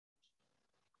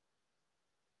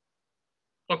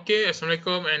Okay,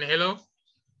 Assalamualaikum and hello.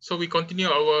 So we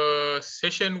continue our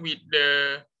session with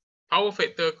the power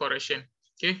factor correction.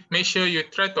 Okay, make sure you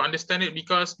try to understand it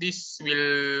because this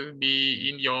will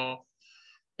be in your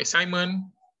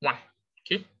assignment 1.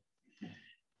 Okay,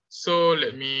 so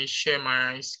let me share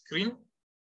my screen.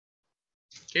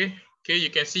 Okay, you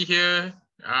can see here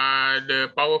the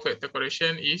power factor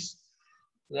correction is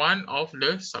one of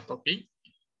the subtopic.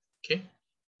 Okay,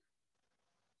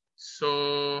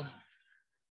 so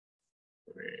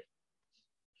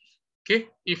okay,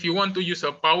 if you want to use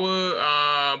a power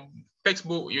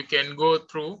textbook, you can go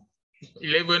through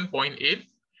 11.8,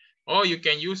 or you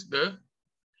can use the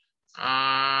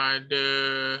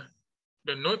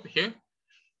note here.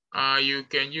 You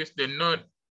can use the note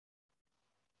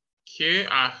here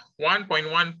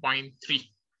 1.1.3.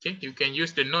 Okay, you can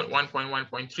use the note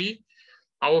 1.1.3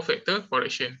 power factor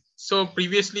correction. So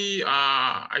previously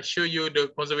I show you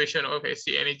the conservation of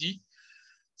AC energy.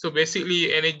 So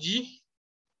basically energy.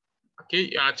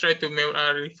 Okay, try to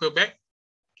refer back.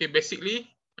 Okay, basically,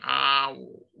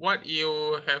 what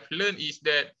you have learned is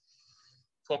that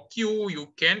for Q,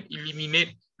 you can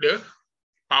eliminate the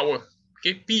power.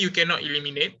 Okay, P you cannot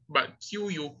eliminate, but Q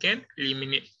you can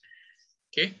eliminate.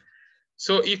 Okay,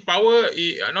 so if power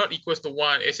is not equals to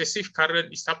 1, excessive current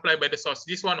is supplied by the source.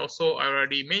 This one also I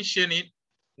already mentioned it.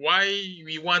 Why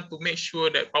we want to make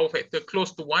sure that power factor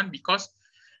close to 1, because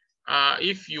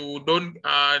if you don't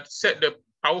set the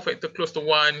power factor close to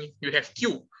 1, you have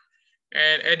Q.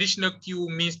 And additional Q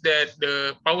means that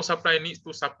the power supply needs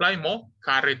to supply more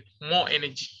current, more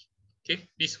energy. Okay,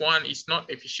 this one is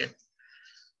not efficient.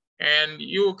 And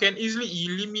you can easily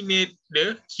eliminate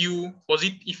the Q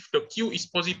positive. If the Q is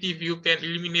positive, you can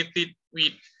eliminate it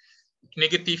with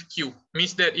negative Q.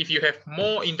 Means that if you have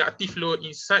more inductive load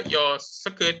inside your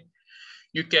circuit,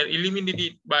 you can eliminate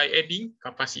it by adding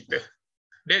capacitor.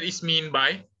 That is mean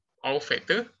by power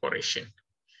factor correction.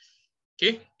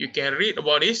 Okay, you can read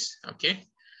about this. Okay,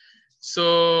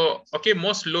 so okay,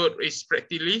 most load is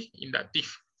practically inductive.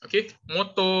 Okay,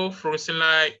 motor, fluorescent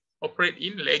light operate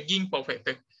in lagging power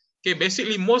factor. Okay,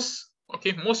 basically most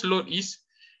load is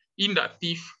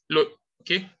inductive load.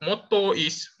 Okay, motor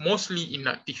is mostly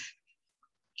inductive.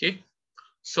 Okay,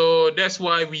 so that's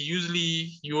why we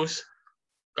usually use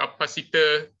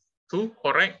capacitor to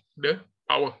correct the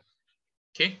power.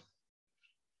 Okay.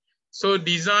 So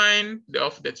design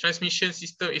of the transmission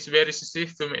system is very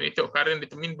sensitive to magnetic current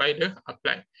determined by the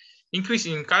applied. Increase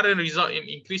in current result in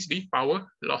increase the power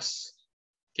loss.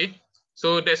 Okay,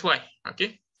 so that's why.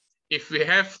 Okay, if we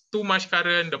have too much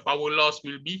current, the power loss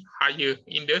will be higher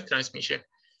in the transmission.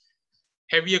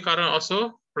 Heavier current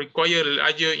also require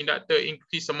larger inductor,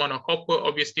 increase amount of copper,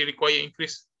 obviously require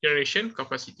increased generation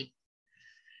capacity.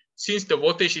 Since the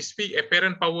voltage is peak,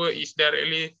 apparent power is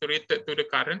directly related to the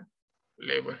current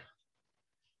level.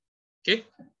 Okay,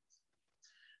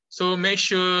 so make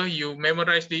sure you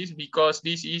memorize this because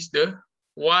this is the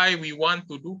why we want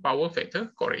to do power factor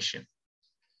correction.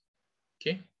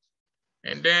 Okay,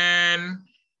 and then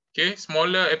okay,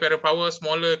 smaller apparent power,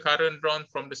 smaller current drawn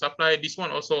from the supply. This one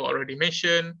also already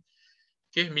mentioned.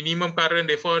 Okay, minimum current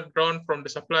therefore drawn from the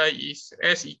supply is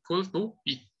S equal to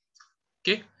P.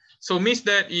 Okay, so means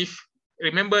that if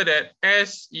remember that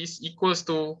S is equals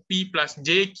to P plus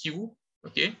JQ.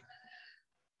 Okay.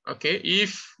 Okay,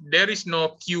 if there is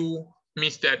no Q,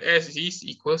 means that S is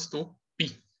equals to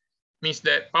P. Means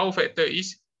that power factor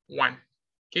is 1.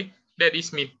 Okay, that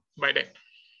is mean by that.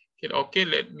 Okay,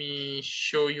 let me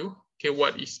show you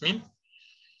what is mean.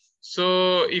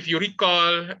 So if you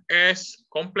recall, S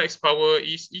complex power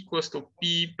is equals to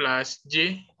P plus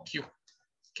JQ.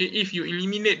 Okay, if you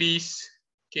eliminate this,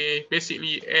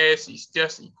 basically S is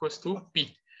just equals to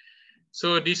P.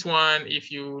 So this one,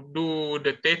 if you do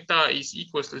the theta is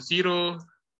equals to 0.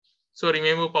 So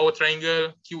remember power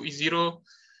triangle, Q is 0.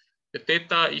 The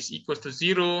theta is equals to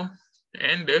 0.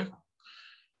 And the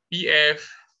PF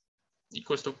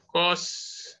equals to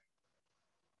cos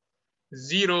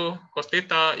 0. Cos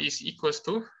theta is equals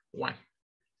to 1.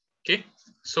 Okay,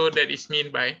 so that is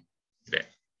mean by that.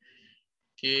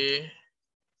 Okay.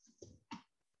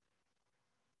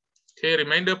 Okay,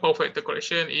 reminder, power factor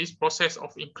correction is process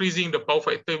of increasing the power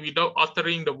factor without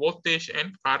altering the voltage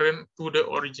and current to the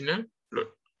original load.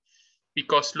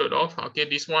 Because load off, okay,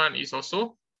 this one is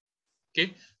also,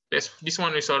 okay, this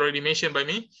one is already mentioned by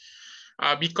me.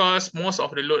 Because most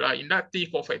of the load are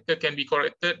inductive, power factor can be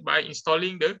corrected by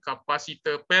installing the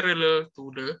capacitor parallel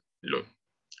to the load.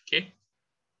 Okay.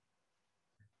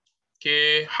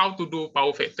 Okay, how to do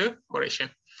power factor correction?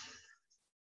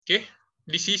 Okay,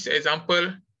 this is example.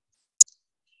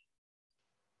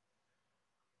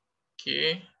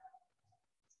 Okay.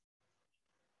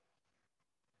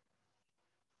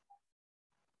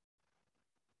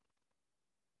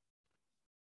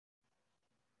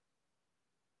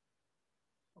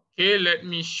 Okay, let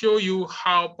me show you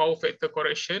how power factor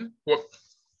correction works.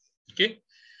 Okay,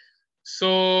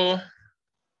 so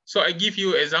I give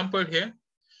you example here.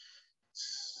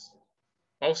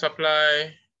 Power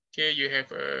supply. Okay, you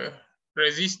have a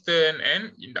resistor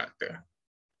and inductor.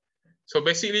 So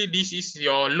basically, this is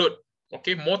your load.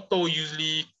 Okay, motor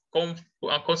usually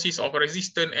consists of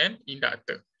resistor and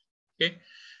inductor. Okay,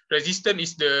 resistance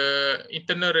is the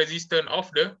internal resistance of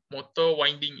the motor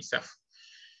winding itself.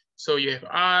 So you have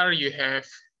R, you have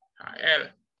L.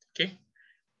 Okay,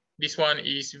 this one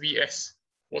is VS,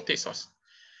 voltage source.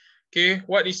 Okay,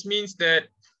 what this means that,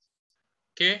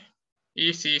 okay,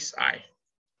 this is I.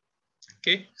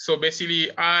 Okay, so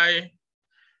basically I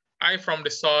from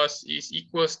the source is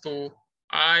equals to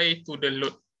I to the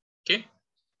load. Okay,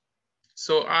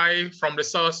 so I from the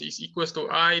source is equals to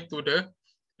I to the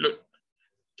load.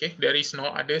 Okay, there is no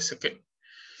other circuit.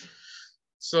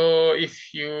 So if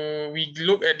we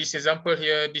look at this example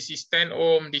here, this is 10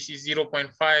 ohm, this is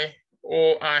 0.5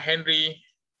 Henry.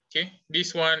 Okay,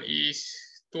 this one is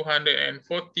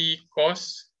 240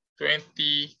 cos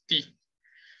 20 t.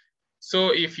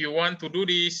 So if you want to do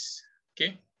this,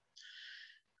 okay,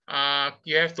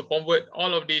 you have to convert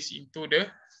all of this into the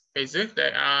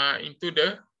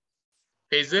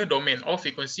phasor, domain or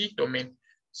frequency domain.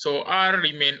 So R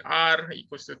remain R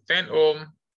equals to 10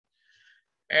 ohm.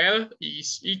 L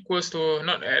is equals to,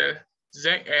 not L,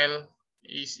 ZL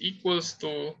is equals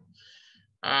to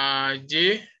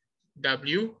JWL.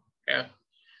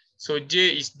 So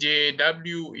J is J,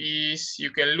 W is,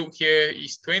 you can look here,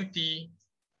 is 20,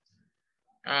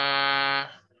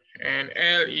 and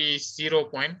L is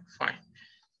 0.5.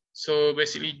 So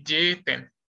basically J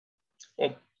 10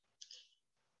 ohm.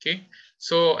 Okay,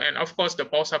 so, and of course the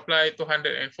power supply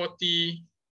 240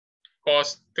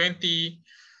 cos 20.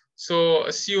 So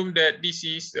assume that this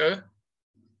is a,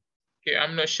 okay,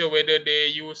 I'm not sure whether they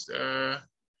use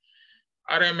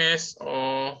RMS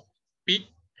or peak.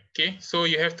 Okay, so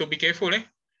you have to be careful. When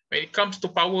it comes to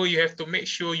power, you have to make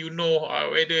sure you know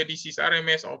whether this is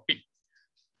RMS or peak.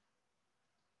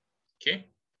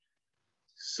 Okay,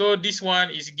 so this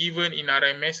one is given in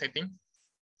RMS, I think.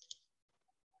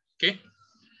 Okay,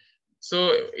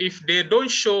 so if they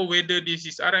don't show whether this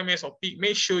is RMS or peak,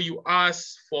 make sure you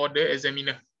ask for the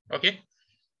examiner. Okay,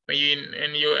 when you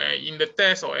in the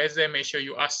test or exam, make sure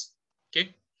you ask.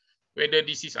 Okay, whether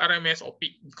this is RMS or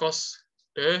peak, because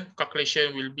the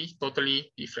calculation will be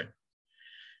totally different.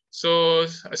 So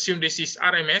assume this is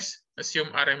RMS, assume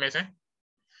RMS.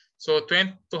 So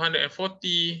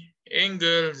 240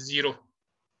 angle 0.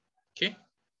 Okay,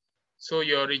 so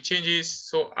your rechanges,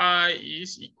 so I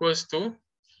is equals to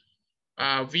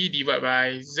V divided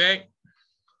by Z.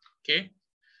 Okay,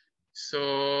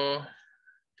 so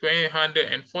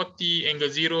 240 angle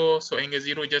 0, so angle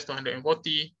 0 just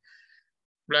 240.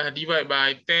 Plus divide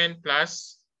by 10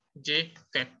 plus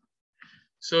J10.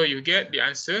 So you get the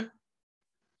answer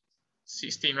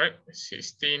 16, right?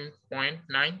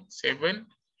 16.97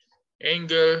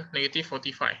 angle negative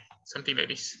 45, something like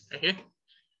this. Okay.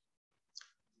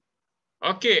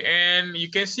 Okay, and you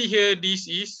can see here this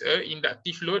is an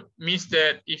inductive load, means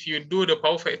that if you do the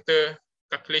power factor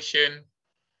calculation,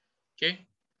 okay,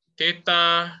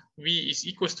 theta V is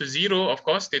equals to 0, of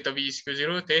course, theta V is equal to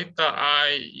 0, theta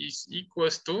I is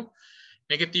equals to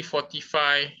negative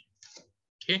 45.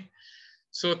 Okay,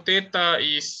 so theta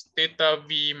is theta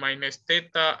V minus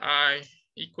theta I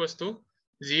equals to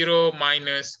 0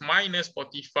 minus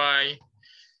 45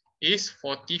 is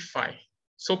 45.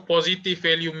 So positive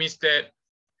value means that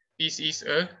this is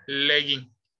a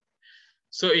lagging.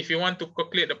 So if you want to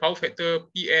calculate the power factor,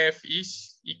 PF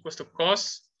is equals to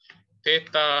cos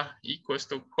theta equals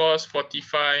to cos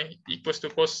 45 equals to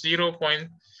cos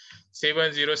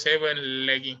 0.707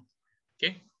 lagging.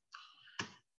 Okay.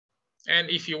 And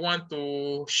if you want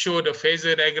to show the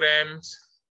phasor diagrams,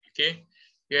 okay,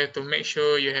 you have to make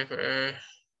sure you have a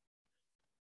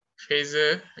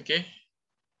phasor, okay,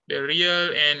 the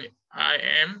real and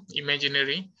IM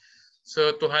imaginary.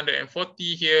 So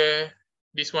 240 here,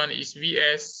 this one is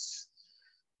VS.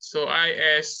 So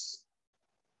IS,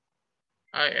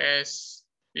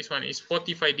 this one is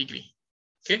 45 degree.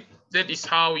 Okay, that is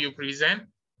how you present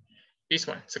this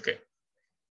one. It's okay.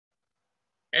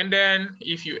 And then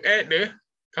if you add the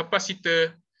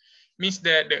capacitor, means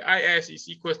that the IS is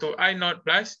equal to I naught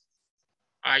plus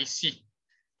IC.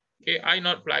 Okay, I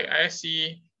naught plus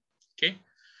IC. Okay,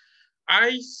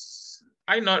 I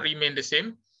naught remain the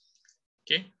same.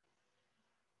 Okay,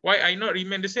 why I naught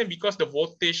remain the same? Because the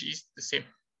voltage is the same.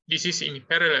 This is in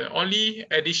parallel, only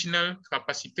additional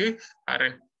capacitor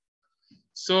current.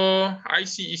 So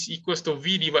IC is equals to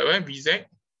V divided by VZ.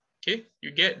 Okay,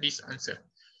 you get this answer.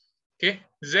 Okay,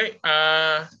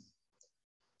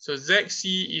 so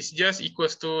ZC is just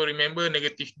equals to, remember,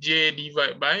 negative J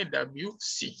divided by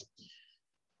WC.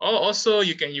 Or also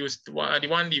you can use the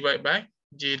one divided by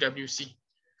JWC.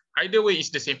 Either way is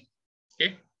the same.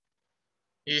 Okay,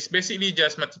 it's basically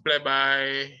just multiply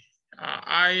by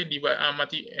I divide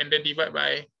and then divide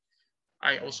by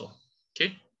I also.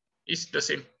 Okay, it's the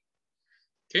same.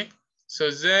 Okay, so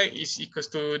Z is equals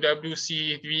to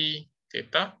WC V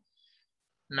theta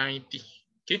 90.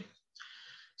 Okay,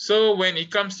 so when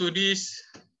it comes to this,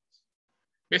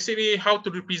 basically how to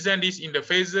represent this in the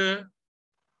phasor,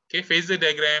 okay, phasor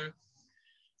diagram.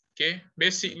 Okay,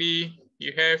 basically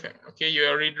you have, okay, you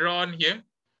are redrawn here.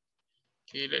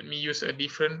 Okay, let me use a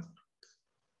different.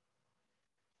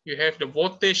 You have the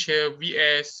voltage here,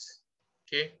 Vs,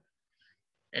 okay,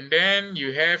 and then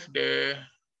you have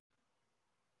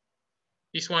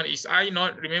this one is I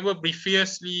naught. Remember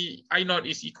previously I naught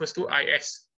is equals to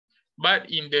Is, but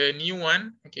in the new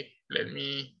one, okay, let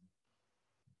me.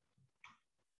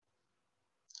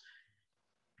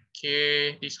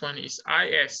 Okay, this one is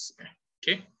Is.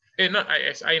 Okay, not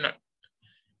Is, I naught.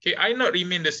 Okay, I naught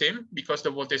remain the same because the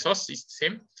voltage source is the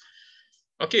same.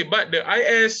 Okay, but the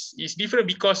Is is different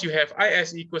because you have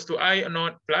Is equals to I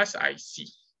naught plus Ic.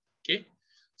 Okay,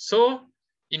 so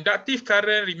inductive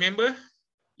current, remember,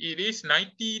 it is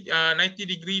 90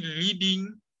 degree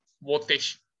leading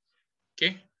voltage.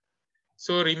 Okay,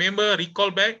 so remember,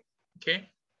 recall back. Okay,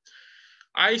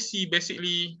 Ic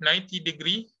basically 90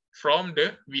 degree from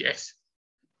the Vs.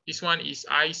 This one is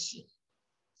Ic.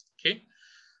 Okay,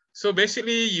 so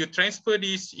basically you transfer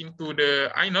this into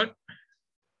the I naught.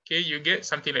 Okay, you get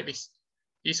something like this.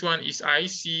 This one is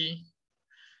Ic,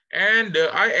 and the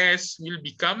Is will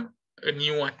become a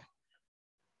new one.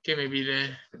 Okay, maybe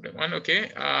the one.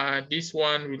 Okay, this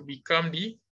one will become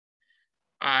the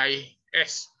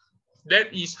Is.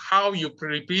 That is how you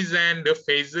represent the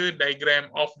phasor diagram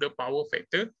of the power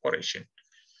factor correction.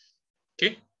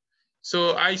 Okay,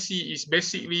 so IC is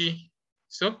basically,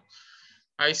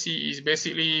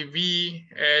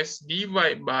 Vs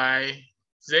divided by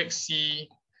Zc,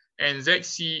 and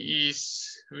Zc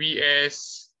is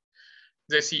Vs,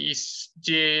 Zc is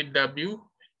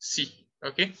JWC.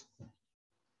 Okay,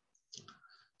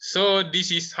 so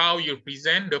this is how you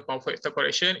present the power factor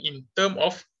correction in terms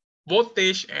of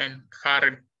voltage and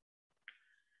current.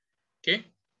 Okay,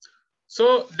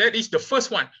 so that is the first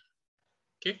one.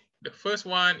 Okay, the first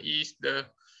one is the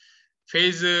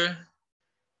phasor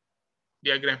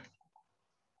diagram.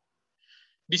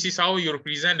 This is how you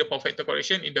represent the power factor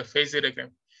correction in the phasor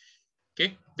diagram.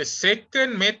 Okay, the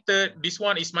second method, this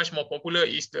one is much more popular,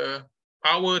 is the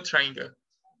power triangle.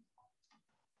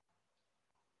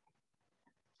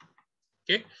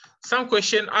 Okay, some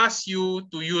question ask you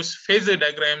to use phasor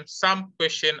diagram, some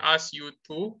question ask you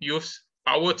to use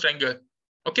power triangle.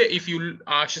 Okay, if you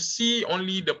see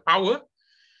only the power,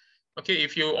 okay,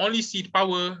 if you only see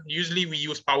power, usually we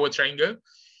use power triangle.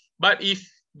 But if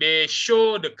they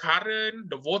show the current,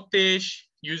 the voltage,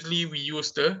 usually we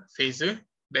use the phasor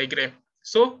diagram.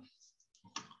 So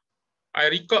I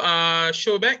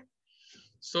show back.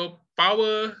 So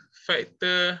power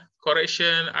factor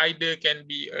correction either can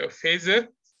be a phasor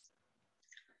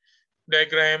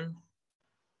diagram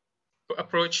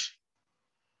approach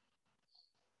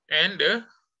and the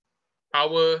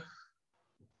power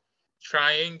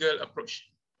triangle approach.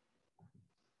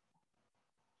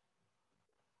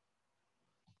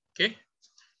 Okay,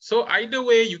 so either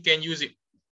way you can use it.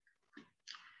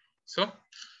 So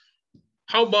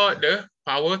how about the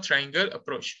power triangle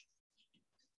approach?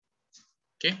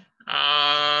 Okay,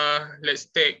 let's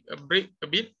take a break a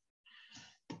bit.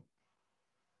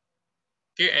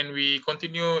 Okay, and we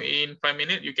continue in 5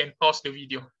 minutes. You can pause the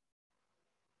video.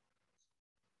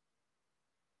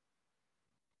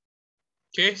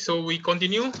 Okay, so we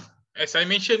continue. As I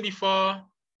mentioned before,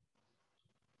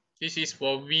 this is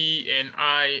for V and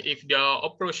I if the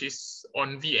approach is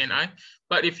on V and I.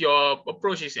 But if your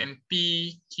approach is in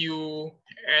P, Q,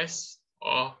 S,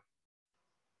 or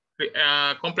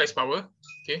complex power,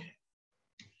 okay,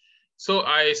 so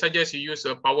I suggest you use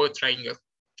a power triangle.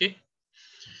 Okay,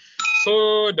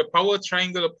 so the power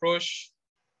triangle approach,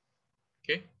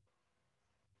 okay.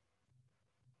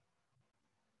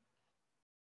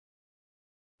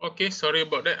 Okay, sorry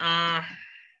about that.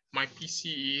 My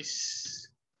PC is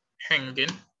hang again.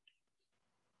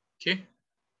 Okay,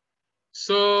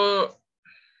 so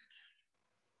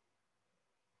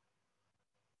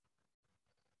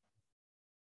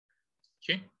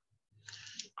okay,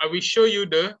 I will show you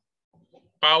the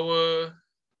power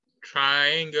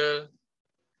triangle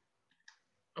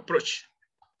approach.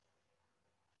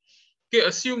 Okay,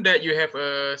 assume that you have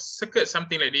a circuit,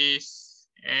 something like this,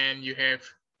 and you have,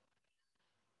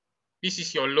 this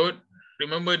is your load.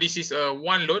 Remember, this is a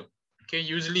one load. Okay,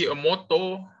 usually a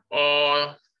motor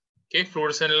or okay,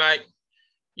 fluorescent light.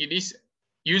 It is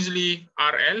usually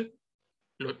RL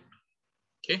load.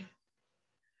 Okay.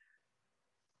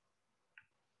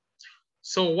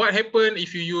 So what happens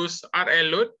if you use RL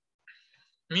load?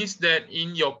 Means that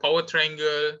in your power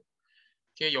triangle,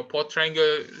 okay, your power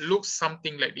triangle looks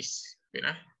something like this. You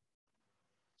know?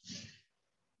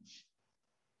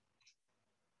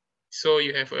 So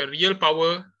you have a real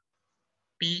power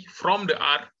P from the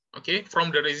R, okay,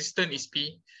 from the resistance is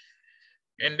P.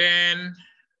 And then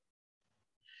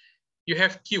you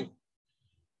have Q,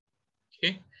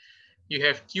 okay? You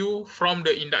have Q from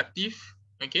the inductive,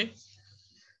 okay?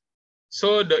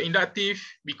 So the inductive,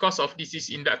 because of this is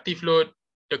inductive load,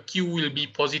 the Q will be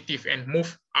positive and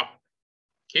move up,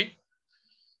 okay?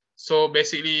 So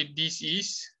basically this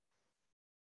is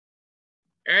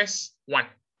S1,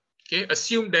 okay?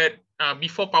 Assume that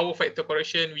before power factor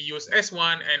correction, we use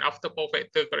S1, and after power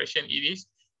factor correction, it is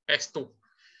S2.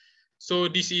 So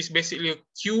this is basically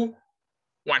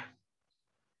Q1,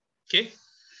 okay?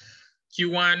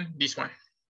 Q1, this one.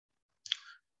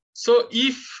 So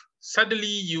if suddenly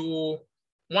you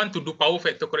want to do power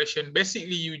factor correction,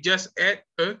 basically you just add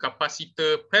a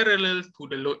capacitor parallel to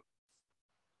the load,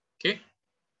 okay?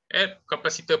 Add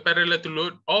capacitor parallel to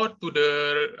load or to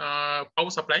the power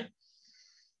supply,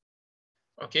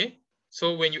 okay?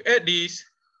 So when you add this,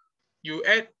 you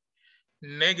add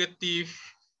negative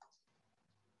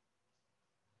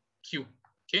Q,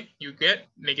 okay? You get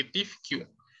negative Q.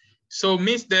 So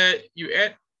means that you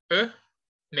add a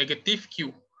negative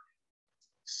Q.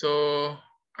 So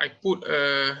I put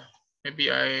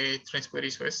maybe I transfer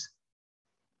this first.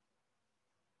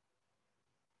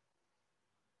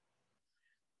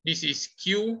 This is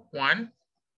Q1.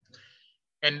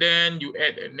 And then you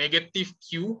add a negative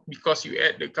Q because you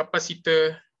add the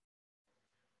capacitor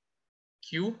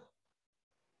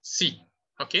QC.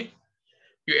 Okay.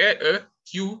 You add a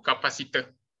Q capacitor.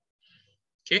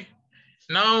 Okay.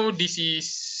 Now this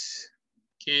is,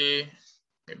 okay,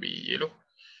 maybe yellow.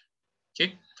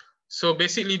 Okay. So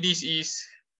basically this is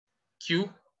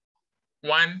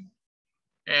Q1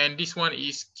 and this one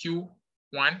is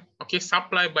Q1. Okay.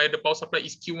 Supply by the power supply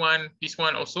is Q1. This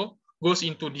one also goes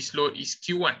into this load is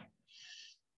Q1.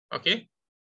 Okay.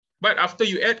 But after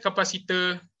you add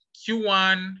capacitor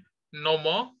Q1 no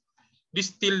more, this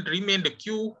still remain the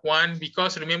Q1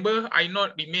 because remember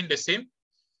I0 remain the same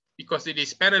because it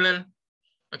is parallel.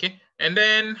 Okay. And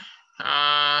then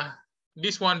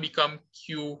this one become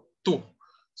Q2.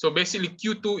 So basically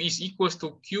Q2 is equals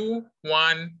to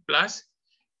Q1 plus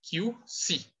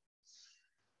QC.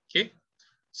 Okay.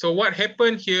 So what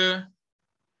happened here?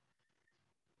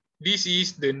 This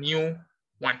is the new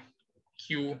one,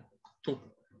 Q2.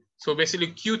 So basically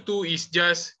Q2 is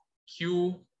just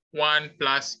Q1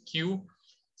 plus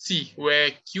QC,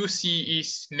 where QC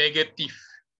is negative.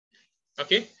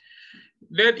 Okay.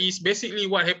 That is basically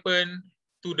what happened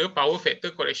to the power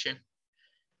factor correction.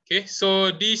 Okay,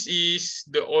 so this is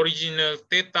the original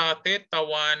theta,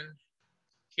 theta1.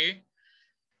 Okay,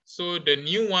 so the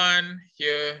new one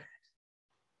here.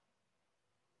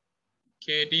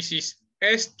 Okay, this is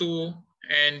S2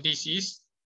 and this is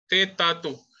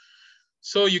theta2.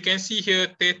 So you can see here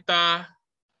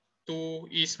theta2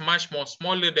 is much more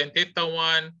smaller than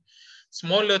theta1.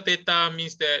 Smaller theta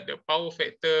means that the power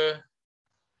factor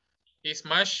is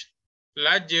much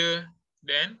larger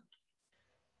than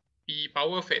the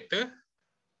power factor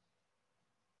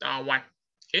 1.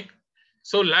 Okay,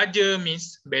 so larger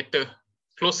means better,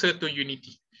 closer to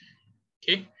unity.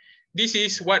 Okay, this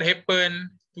is what happened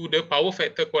to the power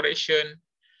factor correction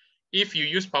if you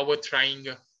use power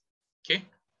triangle. Okay,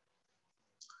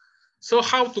 so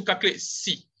how to calculate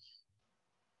C?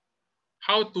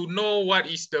 How to know what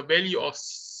is the value of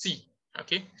C?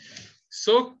 Okay,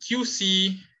 so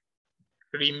QC,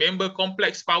 remember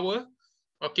complex power.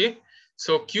 Okay,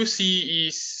 so QC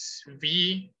is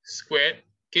V squared.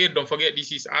 Okay, don't forget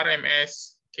this is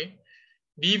RMS. Okay,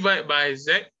 divided by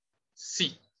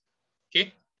ZC.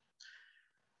 Okay.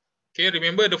 Okay,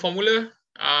 remember the formula.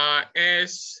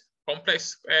 S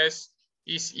complex S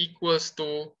is equals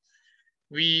to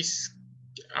V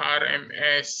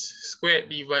RMS squared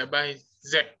divided by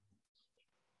Z.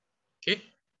 Okay,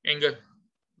 angle.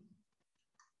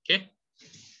 Okay.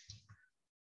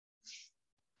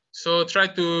 So try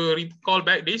to recall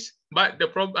back this, but the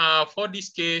for this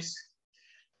case,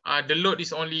 the load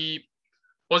is only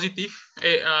positive,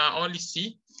 only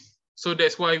C. So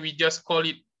that's why we just call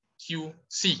it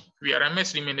QC.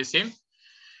 VRMS remain the same.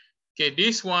 Okay,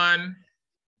 this one,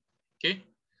 okay,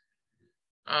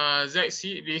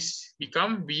 ZC, this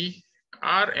become V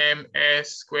RMS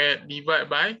squared divided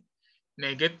by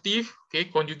negative, okay,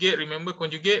 conjugate, remember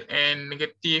conjugate, and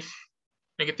negative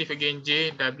again,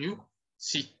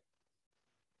 JWC.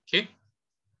 Okay.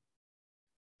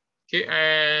 Okay,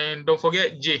 and don't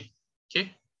forget J.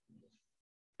 Okay.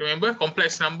 Remember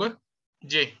complex number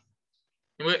J.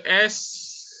 Remember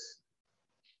S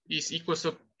is equals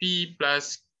to P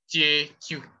plus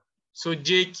JQ. So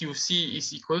JQC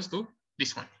is equals to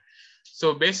this one.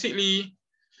 So basically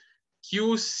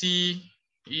QC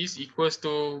is equals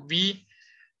to V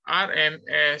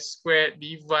RMS squared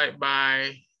divided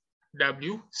by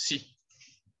WC.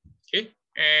 Okay,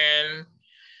 and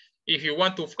if you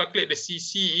want to calculate the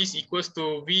CC is equals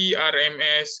to V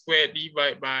RMS squared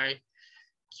divided by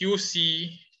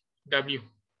QCW.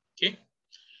 Okay,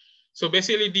 so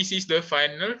basically this is the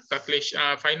final calculation,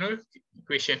 final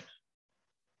equation.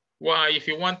 Well, if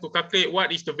you want to calculate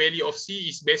what is the value of C,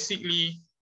 is basically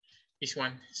this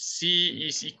one. C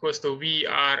is equals to V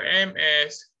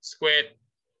RMS squared.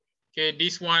 Okay,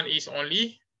 this one is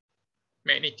only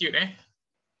magnitude.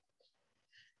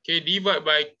 Okay, divided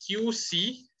by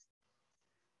QC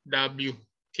W.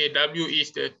 Okay, W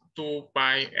is the 2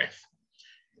 pi F.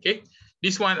 Okay,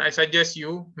 this one I suggest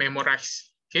you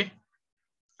memorize. Okay,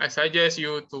 I suggest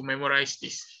you to memorize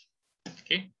this.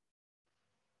 Okay,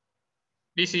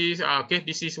 this is okay.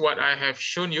 This is what I have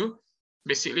shown you.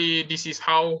 Basically, this is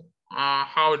how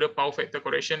the power factor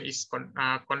correction is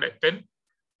conducted.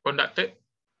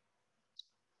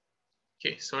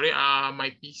 Okay, sorry,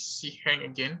 my PC hang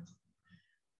again.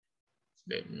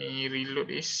 Let me reload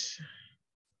this.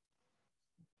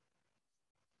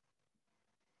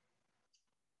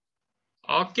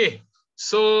 Okay,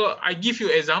 so I give you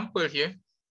example here.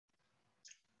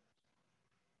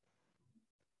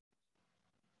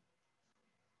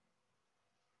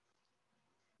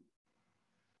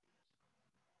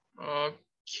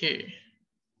 Okay,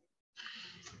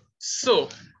 so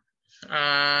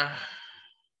a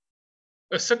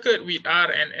circuit with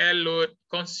R and L load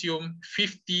consume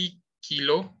 50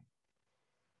 kilowatt.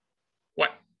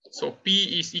 So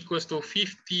P is equals to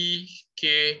 50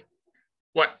 kW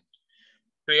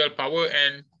real power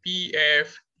and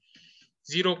PF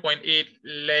 0.8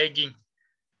 lagging.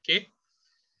 Okay.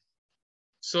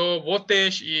 So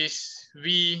voltage is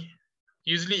V.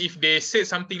 Usually if they say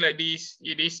something like this,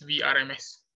 it is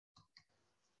VRMS.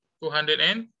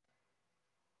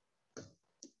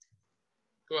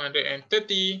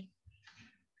 230,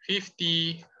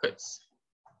 50 Hertz.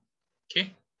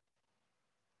 Okay.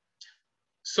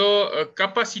 So a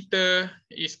capacitor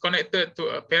is connected to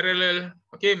a parallel.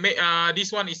 Okay,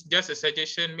 this one is just a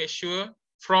suggestion. Make sure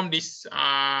from this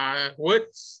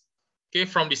words, okay,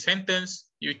 from the sentence,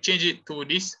 you change it to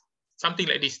this, something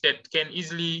like this that can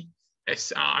easily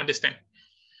understand.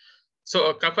 So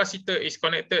a capacitor is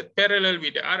connected parallel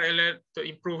with the RLL to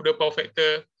improve the power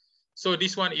factor. So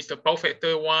this one is the power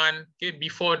factor 1, okay,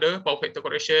 before the power factor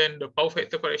correction. The power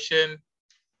factor correction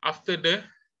after the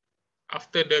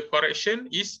correction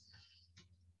is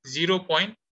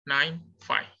 0.95.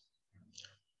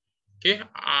 Okay,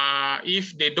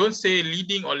 if they don't say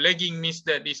leading or lagging, means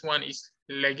that this one is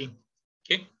lagging.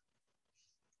 Okay,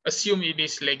 assume it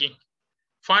is lagging.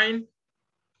 Find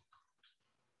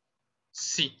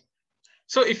C.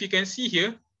 So if you can see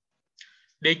here,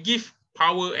 they give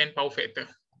power and power factor.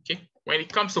 Okay, when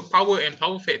it comes to power and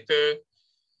power factor,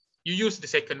 you use the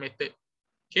second method.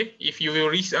 Okay, if you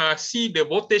will see the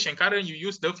voltage and current, you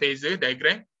use the phasor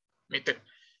diagram method.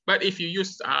 But if you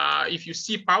use if you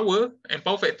see power and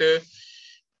power factor,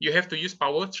 you have to use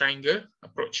power triangle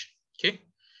approach. Okay,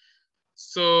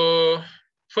 so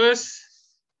first,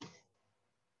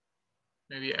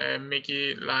 maybe I make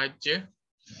it larger.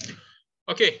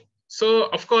 Okay, so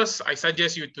of course I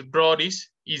suggest you to draw this,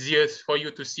 easier for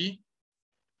you to see.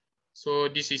 So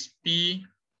this is P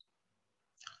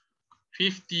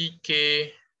 50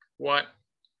 kW.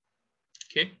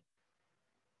 Okay,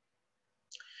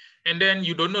 and then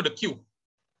you don't know the Q.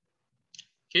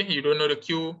 Okay, you don't know the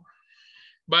Q,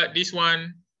 but this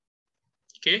one,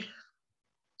 okay.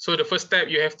 So the first step,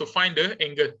 you have to find the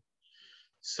angle.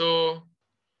 So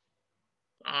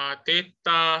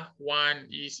theta 1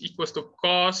 is equals to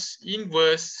cos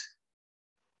inverse,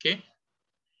 okay,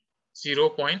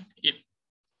 0.8.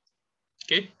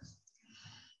 Okay,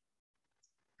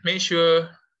 make sure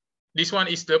this one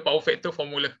is the power factor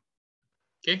formula.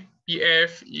 Okay,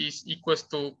 PF is equals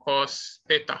to cos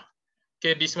theta.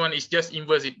 Okay, this one is just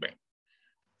inverse it back.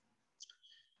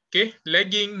 Okay,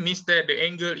 lagging means that the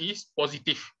angle is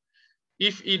positive.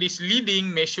 If it is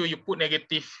leading, make sure you put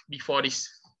negative before this.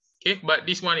 Okay, but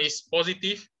this one is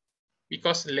positive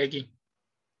because lagging.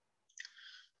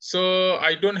 So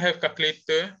I don't have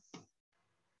calculator.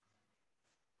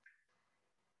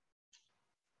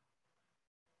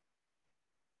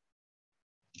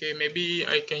 Okay, maybe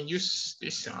I can use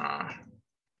this.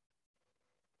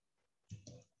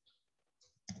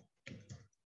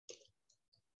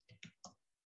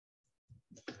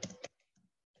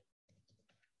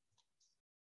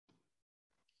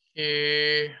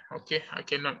 Okay, I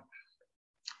cannot.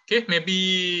 Okay,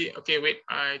 maybe, okay, wait,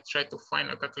 I try to find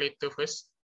a calculator first.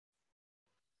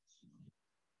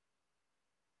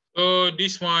 So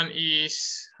this one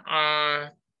is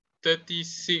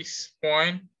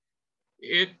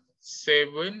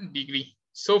 36.87 degree.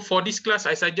 So for this class,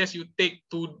 I suggest you take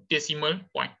 2 decimal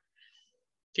point.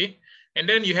 Okay, and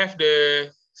then you have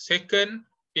the second,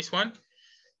 this one.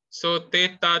 So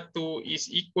theta 2 is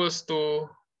equals to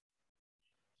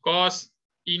cos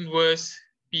inverse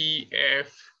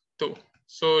PF2.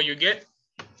 So you get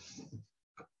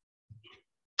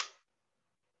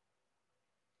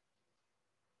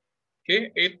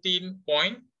okay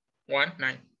 18.19.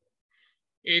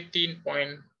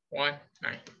 18.19.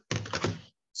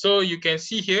 So you can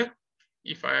see here,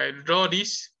 if I draw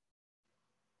this,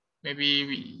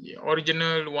 maybe the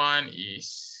original one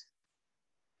is,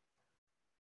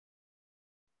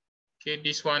 okay,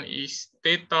 this one is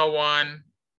theta 1,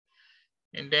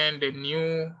 and then the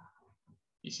new,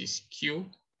 this is Q,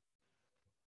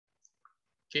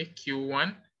 okay,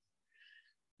 Q1,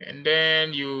 and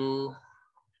then you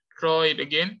draw it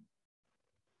again.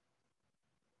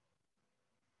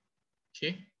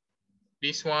 Okay,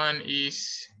 this one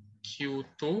is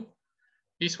Q2,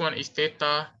 this one is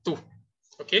theta 2.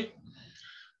 Okay,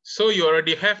 so you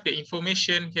already have the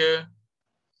information here.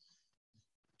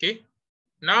 Okay,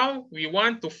 now we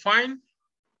want to find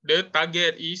the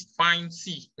target is find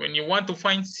C. When you want to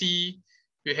find C,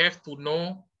 you have to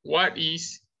know what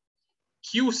is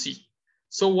QC.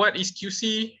 So what is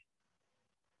QC?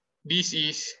 This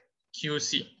is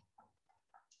QC.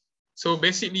 So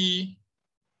basically,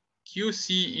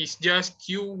 QC is just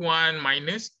Q1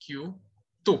 minus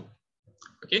Q2.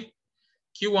 Okay,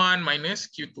 Q1 minus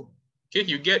Q2. Okay,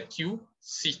 you get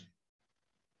QC.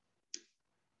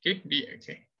 Okay,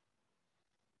 okay.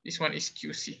 This one is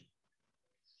QC.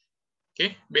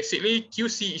 Okay, basically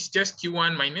QC is just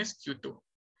Q1 minus Q2.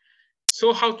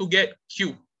 So how to get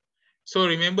Q? So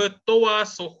remember Toa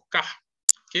Soka,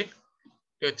 okay,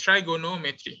 the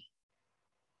trigonometry.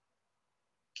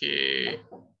 Okay.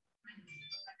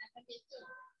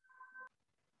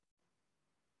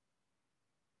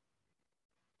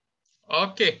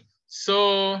 Okay,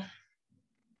 so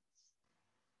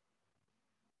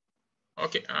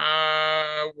okay,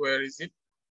 where is it?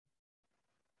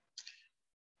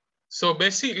 So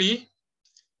basically,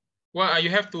 you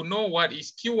have to know what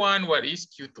is Q1, what is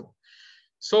Q2.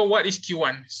 So what is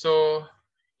Q1? So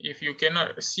if you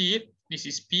cannot see it, this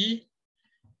is P,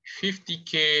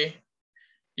 50K.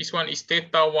 This one is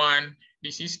theta 1.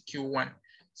 This is Q1.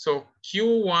 So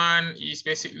Q1 is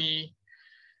basically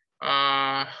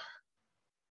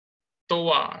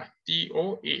TOA,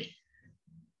 T-O-A.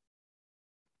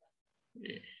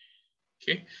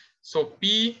 Okay, so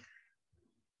P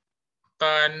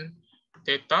tan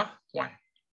theta 1.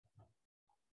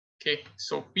 Okay,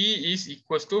 so P is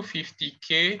equals to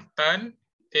 50K tan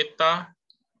theta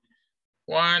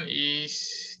 1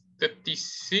 is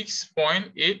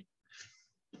 36.8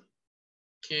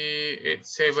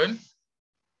 K87.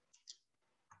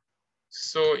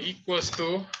 So equals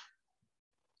to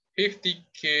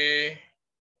 50K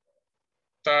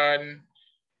tan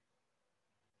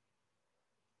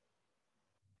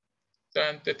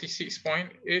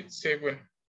 36.87.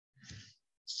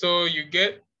 So you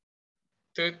get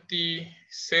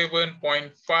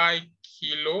 37.5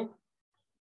 kilo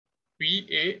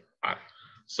VAR.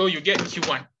 So you get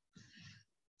Q1.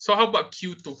 So how about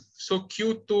Q2? So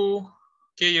Q2,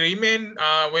 okay, remain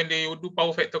when they do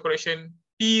power factor correction,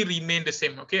 P remain the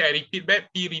same. Okay, I repeat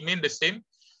back, P remain the same.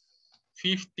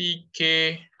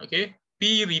 50K, okay,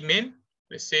 P remain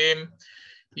the same.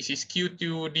 This is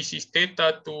Q2, this is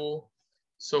theta 2.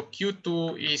 So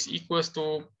Q2 is equals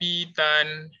to P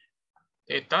tan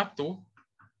theta 2.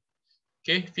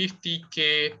 Okay,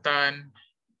 50K tan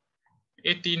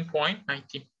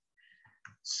 18.19.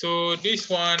 So this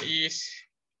one is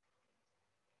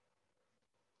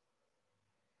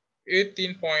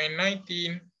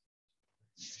 18.19.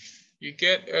 You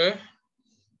get a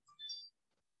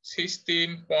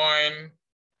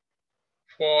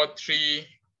 16.43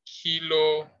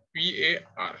 kilo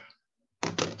VAR.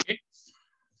 Okay,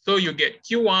 so you get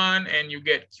Q1 and you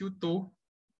get Q2.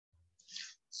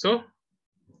 So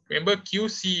Remember,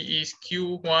 QC is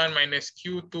Q1 minus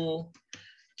Q2.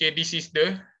 Okay, this is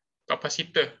the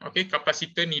capacitor. Okay,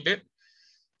 capacitor needed.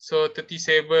 So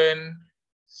 37,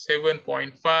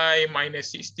 7.5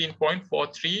 minus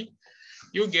 16.43.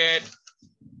 You get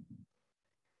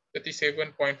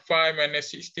 37.5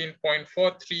 minus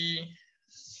 16.43.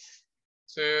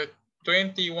 So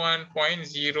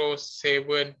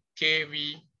 21.07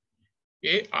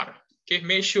 kVAR. Okay,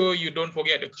 make sure you don't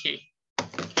forget the K.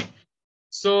 Okay.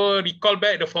 So recall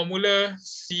back the formula.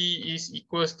 C is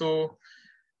equals to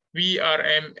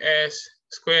VRMS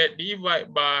squared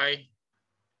divided by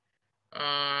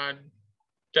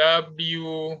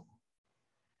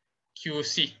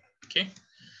WQC. Okay.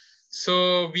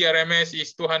 So VRMS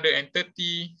is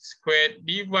 230 squared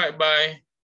divided by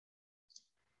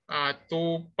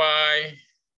 2 pi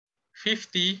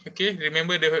 50. Okay,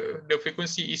 remember the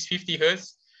frequency is 50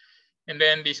 Hertz. And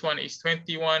then this one is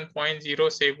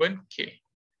 21.07 K.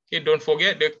 Okay, don't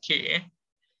forget the K,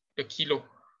 the kilo.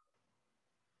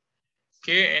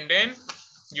 Okay, and then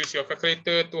use your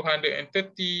calculator.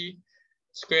 230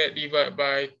 squared divided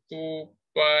by 2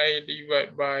 pi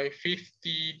divided by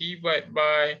 50 divided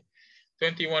by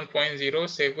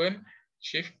 21.07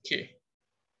 shift K.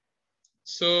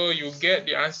 So you get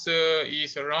the answer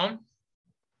is around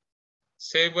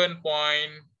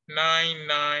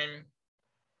 7.99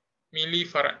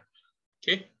 millifarad.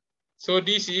 Okay, so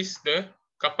this is the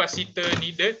capacitor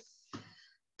needed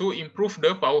to improve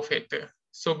the power factor.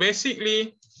 So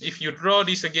basically, if you draw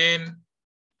this again,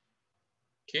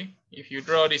 okay, if you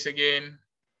draw this again,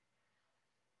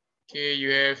 okay,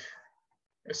 you have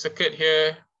a circuit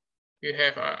here, you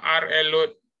have a RL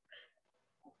load,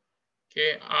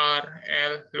 okay,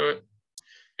 RL load,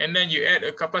 and then you add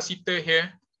a capacitor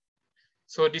here.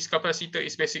 So this capacitor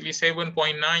is basically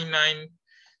 7.99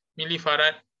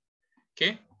 millifarad.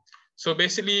 Okay, so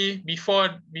basically before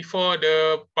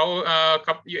the power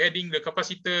you adding the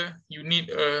capacitor, you need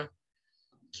a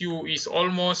Q is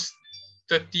almost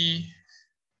 30.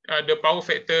 The power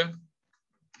factor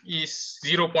is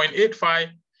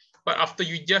 0.85, but after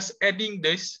you just adding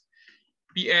this,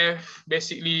 PF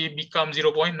basically become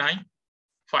 0.95.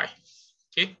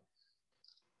 Okay,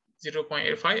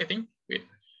 0.85, I think. Wait,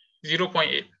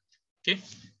 0.8. Okay,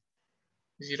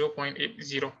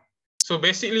 0.80. So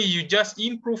basically, you just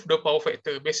improve the power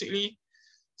factor. Basically,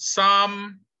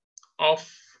 some of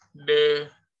the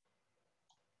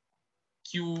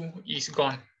Q is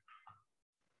gone.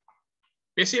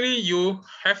 Basically, you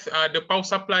have the power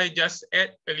supply just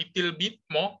add a little bit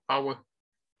more power.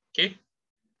 Okay,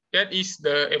 that is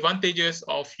the advantages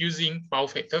of using power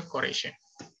factor correction.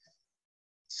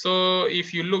 So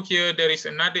if you look here, there is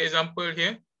another example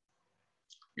here.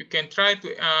 You can try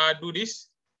to do this.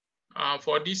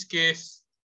 For this case,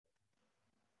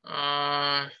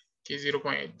 okay,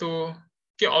 0.82.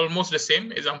 Okay, almost the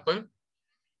same example.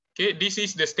 Okay, this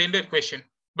is the standard question,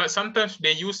 but sometimes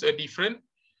they use a different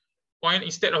point.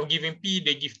 Instead of giving P,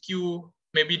 they give Q,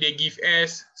 maybe they give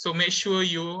S. So make sure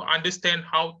you understand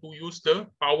how to use the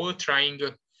power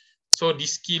triangle. So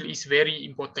this skill is very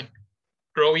important.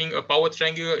 Drawing a power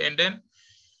triangle and then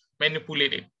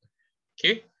manipulate it.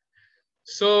 Okay,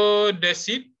 so that's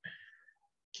it.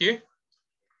 Okay.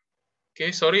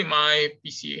 Okay, sorry, my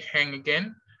PC hang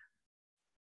again.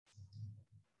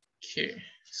 Okay,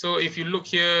 so if you look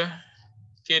here,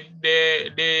 okay,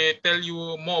 they tell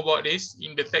you more about this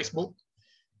in the textbook.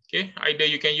 Okay, either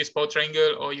you can use power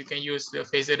triangle or you can use the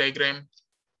phasor diagram.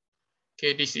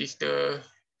 Okay, this is the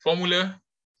formula.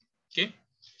 Okay,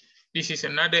 this is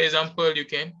another example you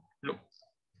can look.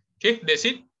 Okay, that's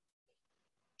it.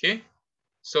 Okay,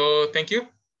 so thank you.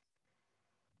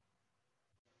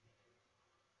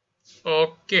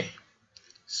 Okay,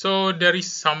 so there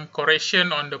is some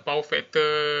correction on the power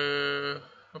factor.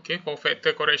 Okay, power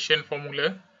factor correction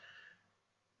formula.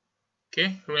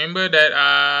 Okay, remember that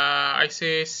I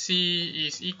say C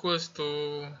is equals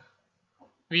to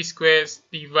V squared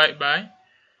divided by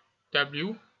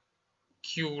W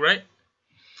Q, right?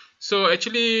 So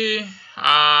actually,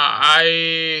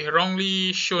 I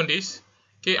wrongly shown this.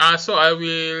 Okay, so I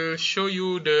will show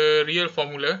you the real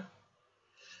formula.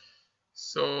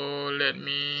 So let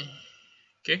me,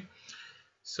 okay.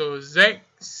 So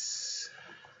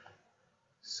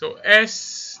so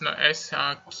S, not S,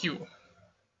 Q.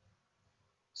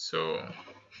 So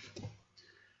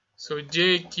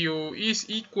JQ is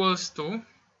equals to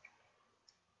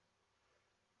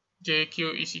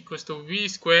V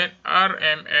squared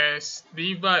RMS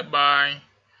divided by,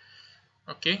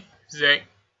 okay,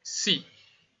 ZC.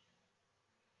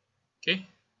 Okay,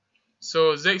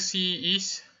 so ZC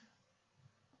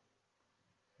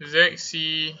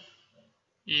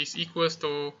is equals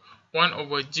to 1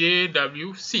 over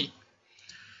JWC.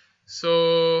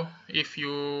 So if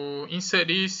you insert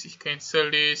this, you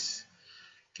cancel this,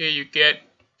 okay, you get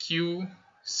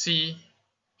QC,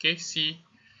 okay, C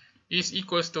is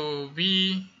equals to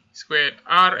V squared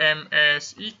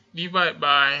RMS divided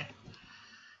by,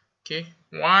 okay,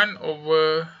 1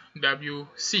 over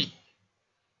WC.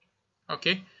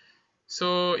 Okay,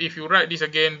 so if you write this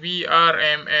again,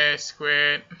 VRMS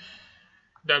squared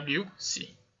WC.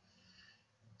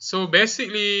 So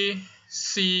basically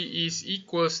C is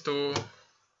equals to,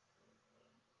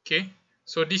 okay,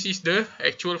 so this is the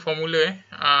actual formula.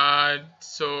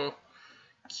 So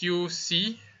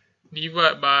QC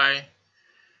divided by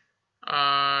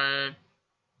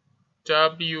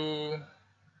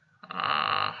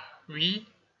V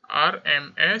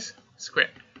RMS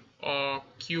squared, or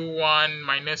Q1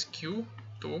 minus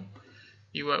Q2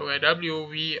 divided by W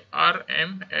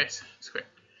RMS squared.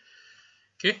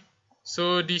 Okay,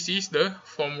 so this is the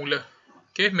formula.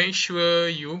 Okay, make sure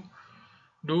you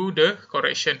do the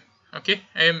correction. Okay,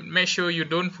 and make sure you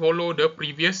don't follow the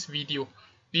previous video.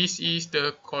 This is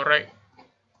the correct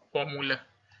formula.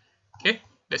 Okay,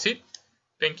 that's it.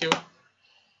 Thank you.